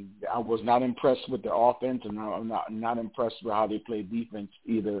 And I was not impressed with their offense, and I'm not impressed with how they play defense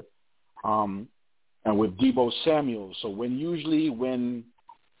either. And with Deebo Samuel, so when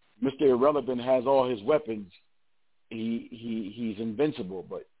Mr. Irrelevant has all his weapons, he's invincible.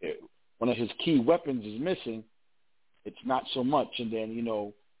 But one of his key weapons is missing, it's not so much. And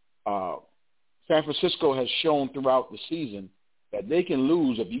then, San Francisco has shown throughout the season that they can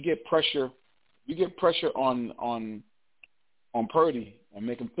lose if you get pressure. You get pressure on Purdy and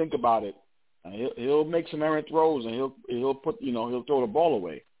make him think about it. And he'll make some errant throws, and he'll throw the ball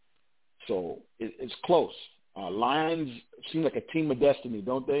away. So it's close. Lions seem like a team of destiny,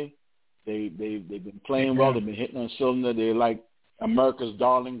 don't they? They've been playing well. They've been hitting on cylinder. They're like America's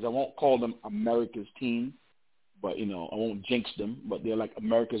darlings. I won't call them America's team, but I won't jinx them. But they're like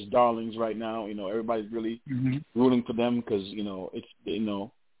America's darlings right now. Everybody's really rooting for them because it's the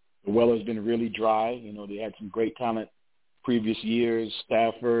well has been really dry. They had some great talent previous years: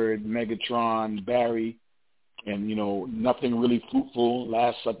 Stafford, Megatron, Barry, and nothing really fruitful.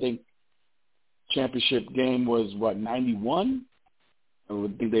 Last, I think, championship game was 91. I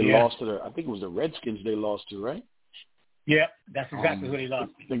think they lost to I think it was the Redskins they lost to, right? Yeah, that's exactly who they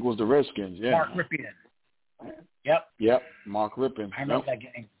lost. I think it was the Redskins, yeah. Mark Rypien. Yep, Mark Rypien. I remember that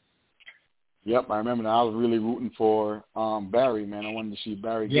game. Yep, I remember that. I was really rooting for Barry, man. I wanted to see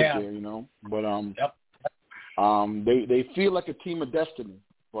Barry get there, But they feel like a team of destiny.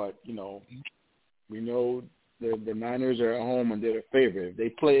 But, we know the Niners are at home and they're the favorite. If they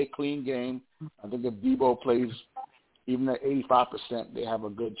play a clean game, I think if Deebo plays even at 85%, they have a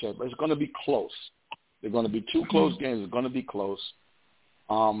good chance. But it's going to be close. They're going to be two close games. It's going to be close.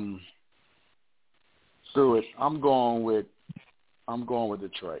 Screw it. I'm going with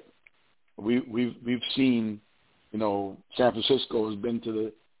Detroit. We've seen, San Francisco has been to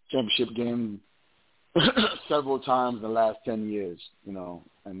the championship game several times in the last 10 years,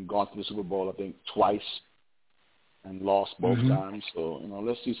 and gone to the Super Bowl, I think, twice and lost both times. So,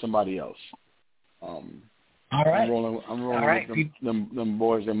 let's see somebody else. All right. I'm rolling with them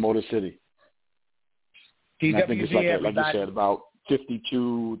boys in Motor City. And I think it's like you said, about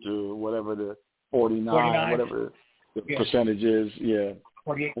 52 to whatever the 49. Whatever the percentage is,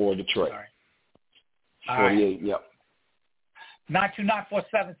 48. For Detroit. All 48, right. Yep.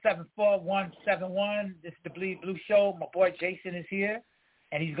 929-477-4171. This is the Bleed Blue Show. My boy Jason is here,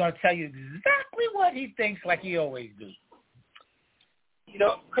 and he's going to tell you exactly what he thinks like he always does.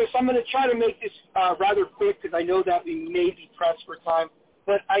 Chris, I'm going to try to make this rather quick because I know that we may be pressed for time.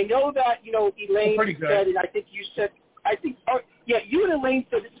 But I know that, Elaine said, and I think you said, you and Elaine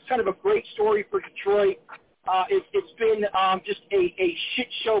said this is kind of a great story for Detroit. It's been just a shit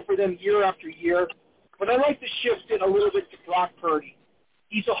show for them year after year. But I'd like to shift it a little bit to Brock Purdy.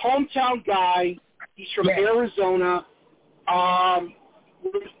 He's a hometown guy. He's from Arizona.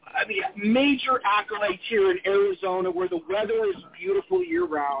 Major accolades here in Arizona where the weather is beautiful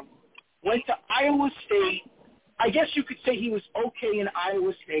year-round. Went to Iowa State. I guess you could say he was okay in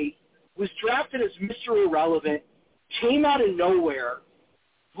Iowa State. Was drafted as Mr. Irrelevant. Came out of nowhere.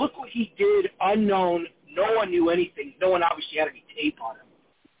 Look what he did, unknown. No one knew anything. No one obviously had any tape on him.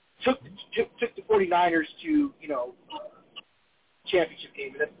 Took the 49ers to, championship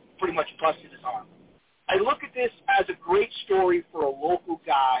game, and that pretty much busted his arm. I look at this as a great story for a local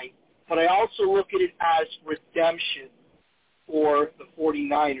guy but I also look at it as redemption for the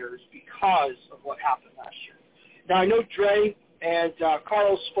 49ers because of what happened last year. Now, I know Dre and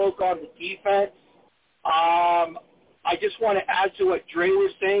Carl spoke on the defense. I just want to add to what Dre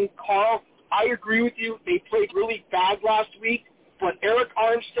was saying. Carl, I agree with you. They played really bad last week, but Eric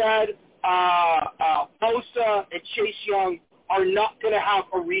Armstead, Bosa, and Chase Young are not going to have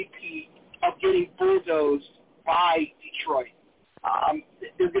a repeat of getting bulldozed by Detroit.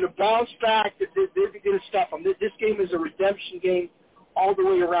 They're going to bounce back. They're going to stuff them. This game is a redemption game all the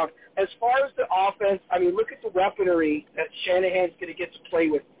way around. As far as the offense, I mean, look at the weaponry that Shanahan's going to get to play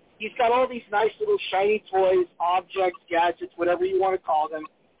with. He's got all these nice little shiny toys, objects, gadgets, whatever you want to call them.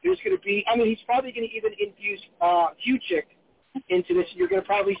 There's going to be, I mean, he's probably going to even infuse Huchick into this. You're going to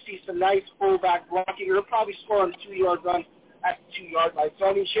probably see some nice fullback blocking. He'll probably score on a 2-yard run at the 2-yard line. So,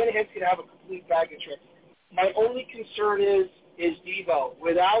 I mean, Shanahan's going to have a complete bag of tricks. My only concern is Debo.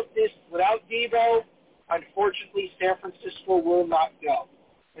 Without Debo, unfortunately, San Francisco will not go.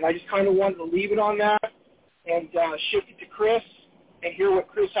 And I just kind of wanted to leave it on that and shift it to Chris and hear what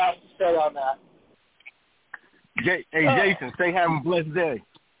Chris has to say on that. Jason, say have a blessed day.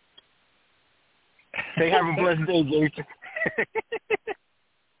 Say have a blessed day, Jason.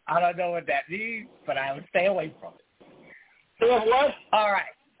 I don't know what that means, but I would stay away from it. Say what? All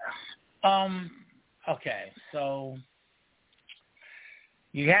right. Okay, so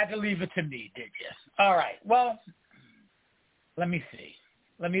you had to leave it to me, did you? All right. Well, let me see.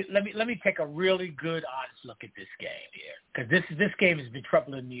 Let me take a really good, honest look at this game here, because this game has been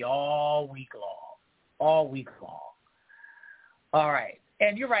troubling me all week long. All right,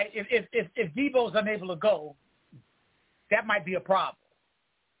 and you're right. If Debo's unable to go, that might be a problem.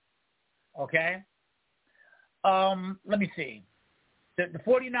 Okay. Let me see. The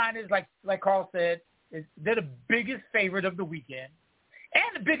 49ers, like Carl said, they're the biggest favorite of the weekend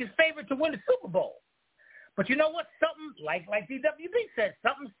and the biggest favorite to win the Super Bowl. But you know what? Something like DWB said,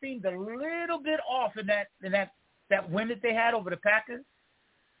 something seemed a little bit off in that win that they had over the Packers.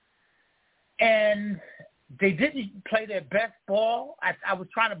 And they didn't play their best ball. I was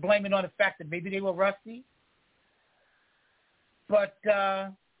trying to blame it on the fact that maybe they were rusty. But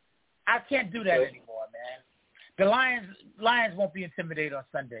I can't do that anymore, man. The Lions won't be intimidated on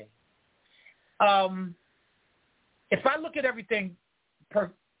Sunday. If I look at everything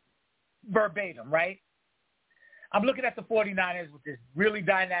verbatim, right? I'm looking at the 49ers with this really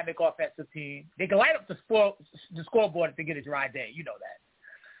dynamic offensive team. They can light up the scoreboard if they get a dry day. You know that.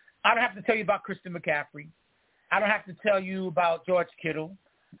 I don't have to tell you about Christian McCaffrey. I don't have to tell you about George Kittle.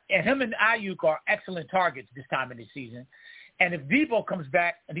 And him and Ayuk are excellent targets this time of the season. And if Debo comes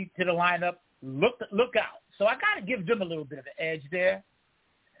back to the lineup, look out. So I got to give them a little bit of an edge there.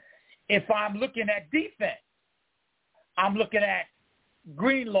 If I'm looking at defense, I'm looking at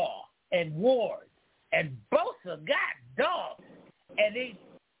Greenlaw and Ward and Bosa, God dog. And they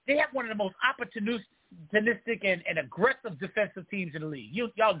have one of the most opportunistic and aggressive defensive teams in the league.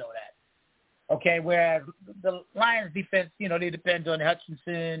 Y'all know that. Okay, whereas the Lions defense, they depend on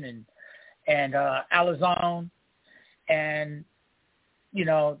Hutchinson and Alizone. And,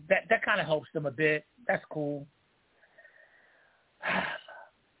 that kind of helps them a bit. That's cool.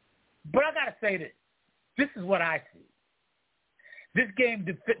 But I got to say this. This is what I see. This game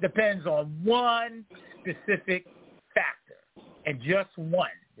depends on one specific factor, and just one.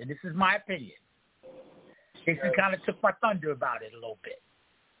 And this is my opinion. Jason kind of took my thunder about it a little bit.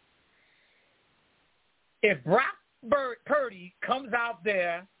 If Brock Purdy comes out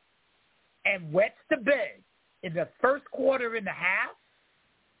there and wets the bed in the first quarter and a half,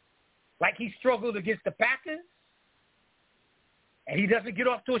 like he struggled against the Packers, and he doesn't get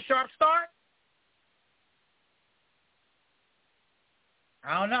off to a sharp start,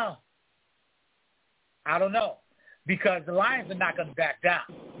 I don't know. Because the Lions are not going to back down.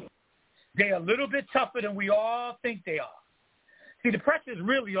 They're a little bit tougher than we all think they are. See, the pressure is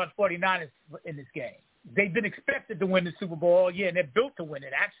really on 49ers in this game. They've been expected to win the Super Bowl all year, and they're built to win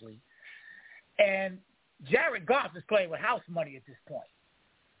it, actually. And Jared Goff is playing with house money at this point.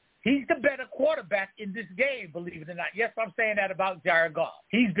 He's the better quarterback in this game, believe it or not. Yes, I'm saying that about Jared Goff.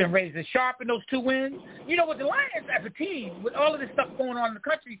 He's been razor sharp in those 2 wins. You know what, the Lions as a team, with all of this stuff going on in the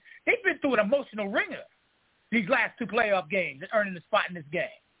country, they've been through an emotional ringer these last 2 playoff games and earning a spot in this game.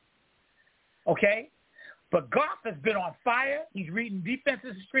 Okay? But Goff has been on fire. He's reading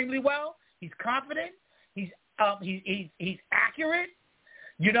defenses extremely well. He's confident. He's accurate.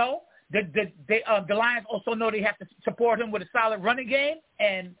 The Lions also know they have to support him with a solid running game.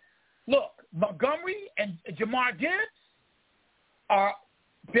 And look, Montgomery and Jamar Gibbs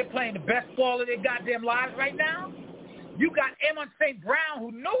they're playing the best ball of their goddamn lives right now. You got Amon St. Brown,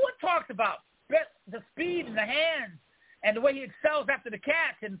 who no one talks about, the speed and the hands and the way he excels after the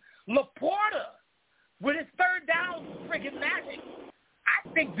catch, and Laporta with his third down freaking magic. I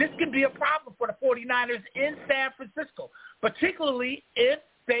think this could be a problem for the 49ers in San Francisco, particularly if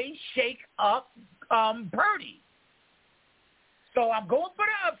they shake up Purdy. So I'm going for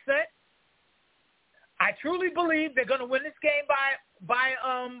the upset. I truly believe they're going to win this game by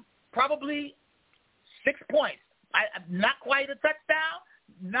probably 6 points. Not quite a touchdown,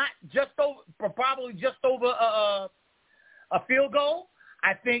 not just over, probably just over a field goal.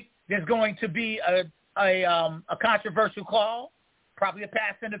 I think there's going to be a controversial call, probably a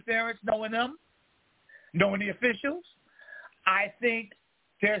pass interference, knowing the officials. I think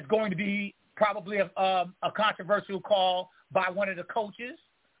there's going to be probably a controversial call by one of the coaches,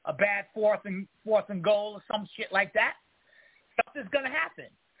 a bad fourth and goal or some shit like that. Something's going to happen.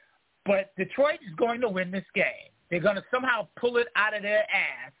 But Detroit is going to win this game. They're going to somehow pull it out of their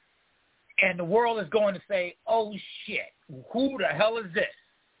ass, and the world is going to say, oh, shit, who the hell is this?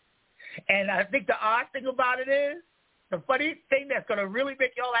 And I think the odd thing about it is, the funny thing that's going to really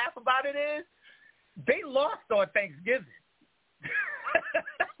make y'all laugh about it is, they lost on Thanksgiving,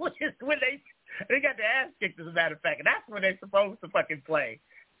 which is when they got their ass kicked, as a matter of fact, and that's when they're supposed to fucking play.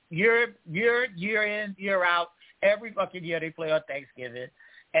 Year in, year out, every fucking year they play on Thanksgiving,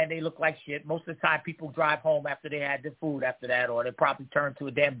 and they look like shit. Most of the time people drive home after they had their food after that, or they probably turn to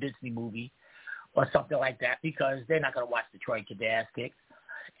a damn Disney movie or something like that, because they're not going to watch Detroit get their ass kicked.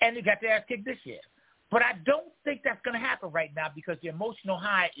 And they got their ass kicked this year. But I don't think that's going to happen right now, because the emotional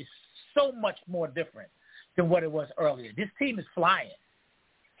high is so much more different than what it was earlier. This team is flying,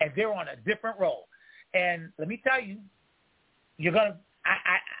 and they're on a different roll. And let me tell you, you're going to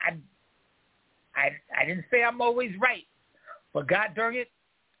I didn't say I'm always right, but God dang it,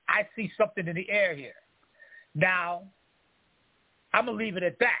 I see something in the air here. Now, I'm going to leave it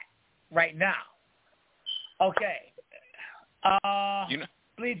at that right now. Okay.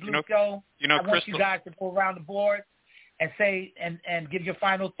 Bleed Blue Show. I want Crystal, you guys to go around the board and say and give your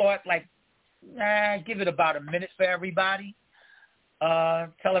final thought. Like, give it about a minute for everybody.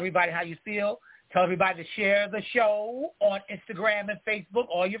 Tell everybody how you feel. Tell everybody to share the show on Instagram and Facebook.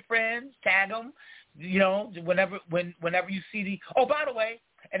 All your friends, tag them. You know, whenever you see the. Oh, by the way,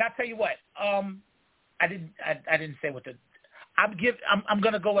 and I'll tell you what. I didn't say what the. I'm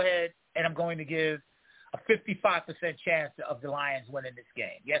going to go ahead and I'm going to give a 55% chance of the Lions winning this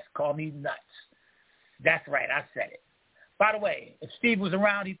game. Yes, call me nuts. That's right, I said it. By the way, if Steve was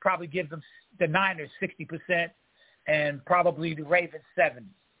around, he'd probably give them the Niners 60% and probably the Ravens 70%.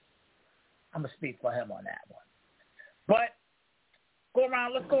 I'm going to speak for him on that one. But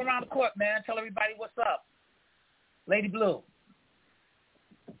let's go around the court, man. Tell everybody what's up. Lady Blue.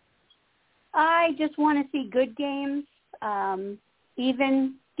 I just want to see good games,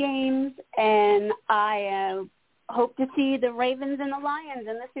 even games, and I hope to see the Ravens and the Lions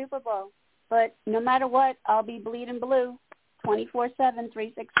in the Super Bowl. But no matter what, I'll be bleeding blue 24/7,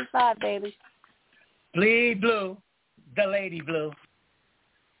 365, baby. Bleed blue, the Lady Blue.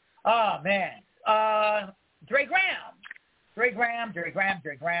 Oh, man. Dre Graham.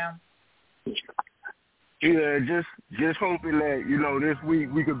 Yeah, just hoping that, this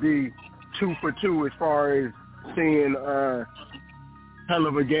week we could be 2 for 2 as far as seeing hell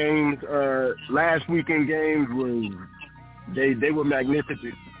of a games. Last weekend games they were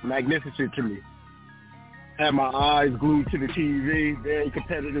magnificent to me. Had my eyes glued to the TV. Very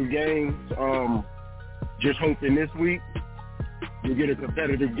competitive games. Just hoping this week you get a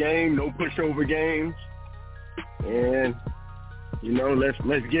competitive game, no pushover games, and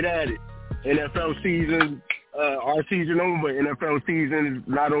let's get at it. NFL season, our season over. NFL season is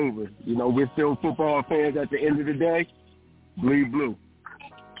not over. We're still football fans at the end of the day. Bleed blue.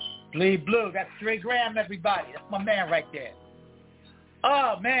 Bleed blue. That's Dre Graham, everybody. That's my man right there.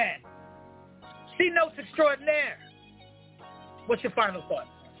 Oh, man. C-Notes extraordinaire. What's your final thought?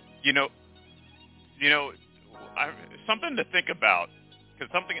 Something to think about,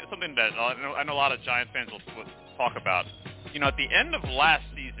 because something that I know a lot of Giants fans will talk about. At the end of last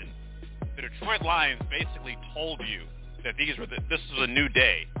season, the Detroit Lions basically told you that this was a new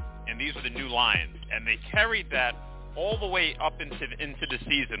day, and these were the new Lions, and they carried that all the way up into the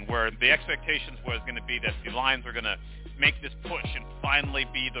season, where the expectations was going to be that the Lions were going to make this push and finally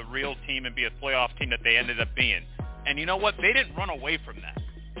be the real team and be a playoff team that they ended up being. And you know what? They didn't run away from that.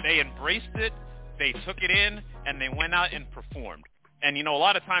 They embraced it. They took it in, and they went out and performed. And, a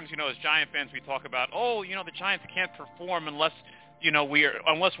lot of times, as Giant fans, we talk about, the Giants can't perform unless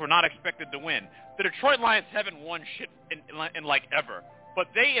we're not expected to win. The Detroit Lions haven't won shit in like ever. But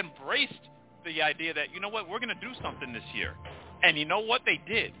they embraced the idea that, you know what, we're going to do something this year. And you know what? They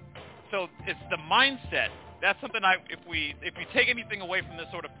did. So it's the mindset. That's something if you take anything away from this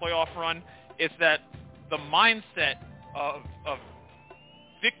sort of playoff run, it's that the mindset of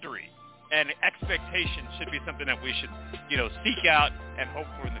victory and expectation should be something that we should, seek out and hope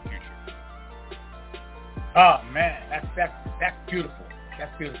for in the future. Oh man, that's beautiful.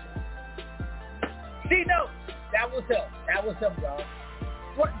 That's beautiful. C-Note, that was him, y'all.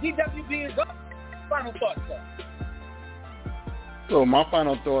 What DWB is up? Final thoughts, sir. So my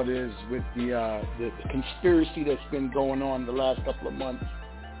final thought is with the conspiracy that's been going on the last couple of months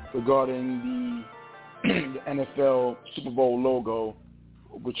regarding the NFL Super Bowl logo,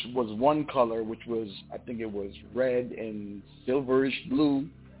 which was one color, which was, I think it was red and silverish blue,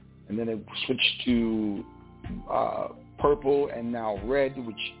 and then it switched to purple and now red,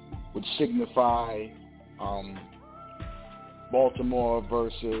 which would signify Baltimore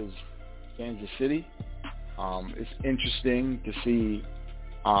versus Kansas City. It's interesting to see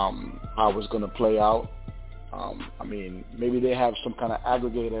how it's going to play out. I mean, maybe they have some kind of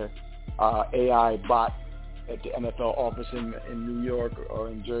aggregator AI bot at the NFL office in New York or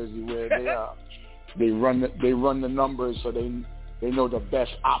in Jersey where they run the numbers so they know the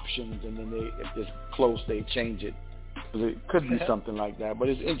best options, and then if it's close they change it. So it could be something like that, but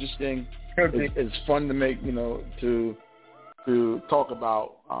it's interesting. It's fun to make, to talk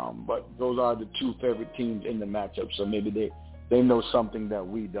about, but those are the two favorite teams in the matchup, so maybe they know something that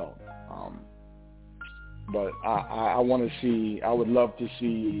we don't. But I would love to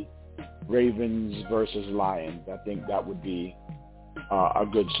see Ravens versus Lions. I think that would be a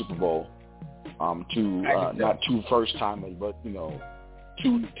good Super Bowl. Not two first timers, but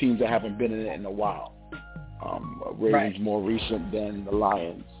two teams that haven't been in it in a while. Ravens more recent than the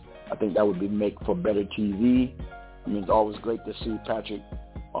Lions. I think that would make for better TV. I mean, it's always great to see Patrick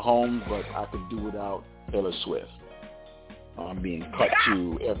Mahomes, but I could do without Taylor Swift being cut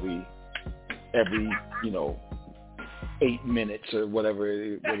to every 8 minutes or whatever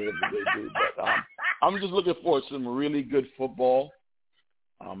they do. But I'm just looking forward to some really good football.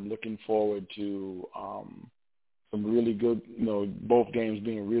 I'm looking forward to some really good, both games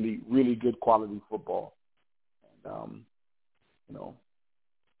being really, really good quality football. And,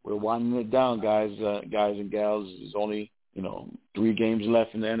 we're winding it down, guys and gals. There's only, 3 games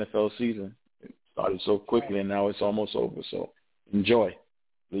left in the NFL season. It started so quickly, and now it's almost over. So enjoy.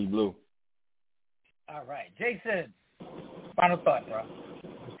 Bleed blue. All right. Jason, final thought, bro.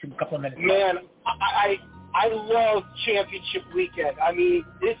 A couple of minutes. Man, I love championship weekend. I mean,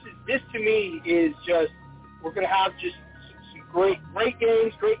 this to me is just, we're going to have just some great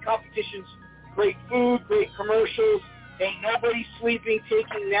games, great competitions, great food, great commercials. Ain't nobody sleeping,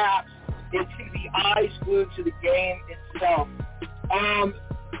 taking naps. It's going to be eyes glued to the game itself.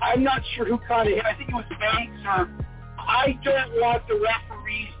 I'm not sure who kind of hit. I think it was Banks or I don't want the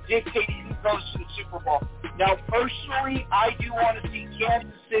referees dictating who goes to the Super Bowl. Now, personally, I do want to see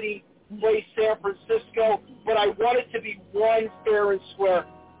Kansas City play San Francisco, but I want it to be one fair and square.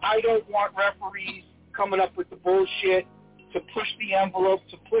 I don't want referees coming up with the bullshit to push the envelope,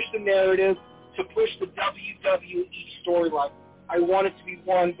 to push the narrative, to push the WWE storyline. I want it to be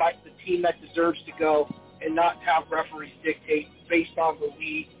won by the team that deserves to go and not have referees dictate based on the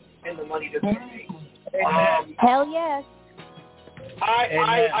league and the money that they're making. Hell yes.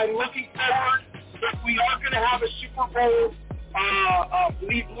 I'm looking forward. If we are going to have a Super Bowl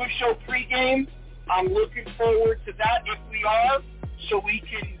Bleed Blue Show pregame, I'm looking forward to that if we are, so we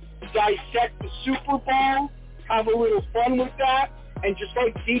can dissect the Super Bowl, have a little fun with that, and just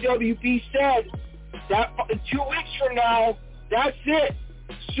like DWB said, that 2 weeks from now, that's it.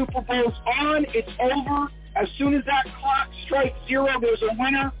 Super Bowl's on. It's over. As soon as that clock strikes 0, there's a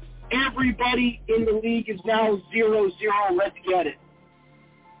winner. Everybody in the league is now 0-0. Let's get it.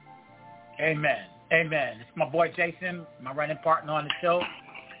 Amen. It's my boy Jason, my running partner on the show.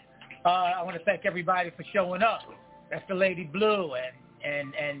 I want to thank everybody for showing up. That's the Lady Blue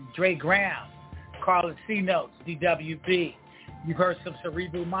and Dre Graham, Carlos C-Notes, DWB. You've heard some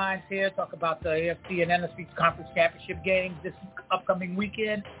Cerebral Minds here talk about the AFC and NFC Conference Championship games this upcoming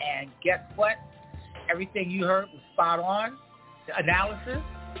weekend. And guess what? Everything you heard was spot on. The analysis.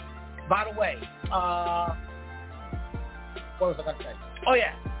 By the way, what was I going to say? Oh,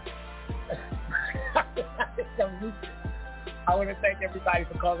 yeah. I want to thank everybody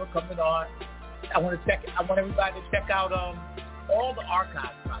for coming on. I want everybody to check out all the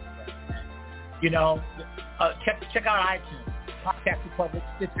archives. Check out iTunes, Podcast Republic,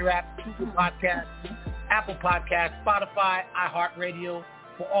 Stitcher app, Google Podcasts, Apple Podcasts, Spotify, iHeartRadio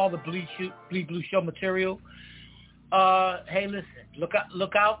for all the Bleed Blue Show material. Hey, listen, look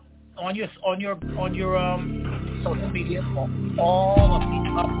out on your social media for all of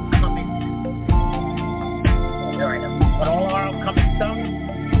the upcoming stuff.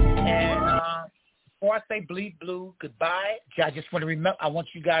 And before I say bleed blue goodbye, I just want to I want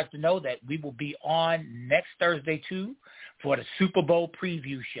you guys to know that we will be on next Thursday too for the Super Bowl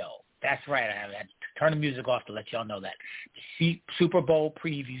preview show. That's right. I had to turn the music off to let y'all know that. The Super Bowl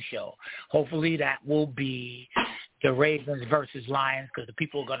preview show. Hopefully that will be the Ravens versus Lions, because the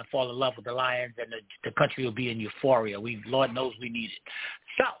people are going to fall in love with the Lions and the country will be in euphoria. Lord knows we need it.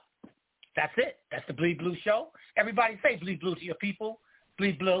 So that's it. That's the Bleed Blue show. Everybody say Bleed Blue to your people.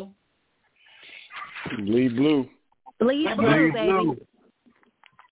 Bleed Blue. Bleed Blue. Bleed Blue, baby.